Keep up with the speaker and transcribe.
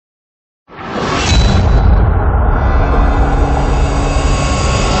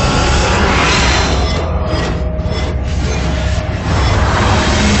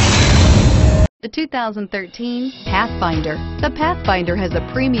2013 Pathfinder. The Pathfinder has a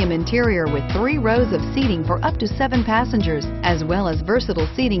premium interior with 3 rows of seating for up to 7 passengers, as well as versatile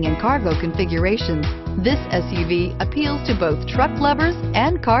seating and cargo configurations. This SUV appeals to both truck lovers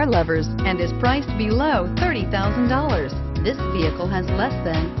and car lovers and is priced below $30,000. This vehicle has less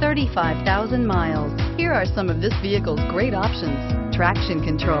than 35,000 miles. Here are some of this vehicle's great options: traction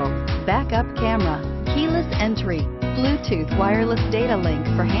control, backup camera, keyless entry, Bluetooth wireless data link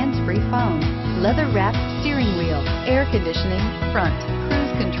for hands-free phone, leather-wrapped steering wheel, air conditioning, front,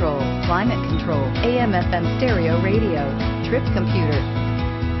 cruise control, climate control, AM/FM stereo radio, trip computer.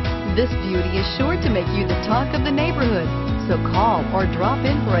 This beauty is sure to make you the talk of the neighborhood, so call or drop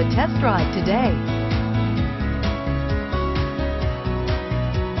in for a test drive today.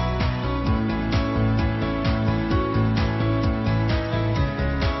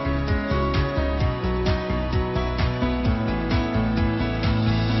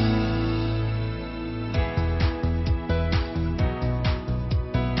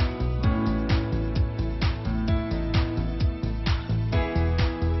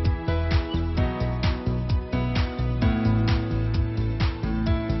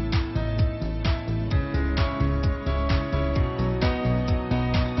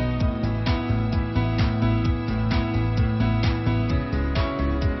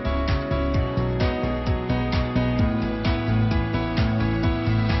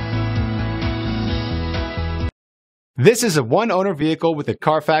 This is a one-owner vehicle with a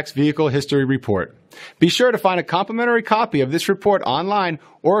Carfax Vehicle History Report. Be sure to find a complimentary copy of this report online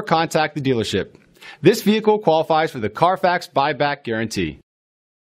or contact the dealership. This vehicle qualifies for the Carfax Buyback Guarantee.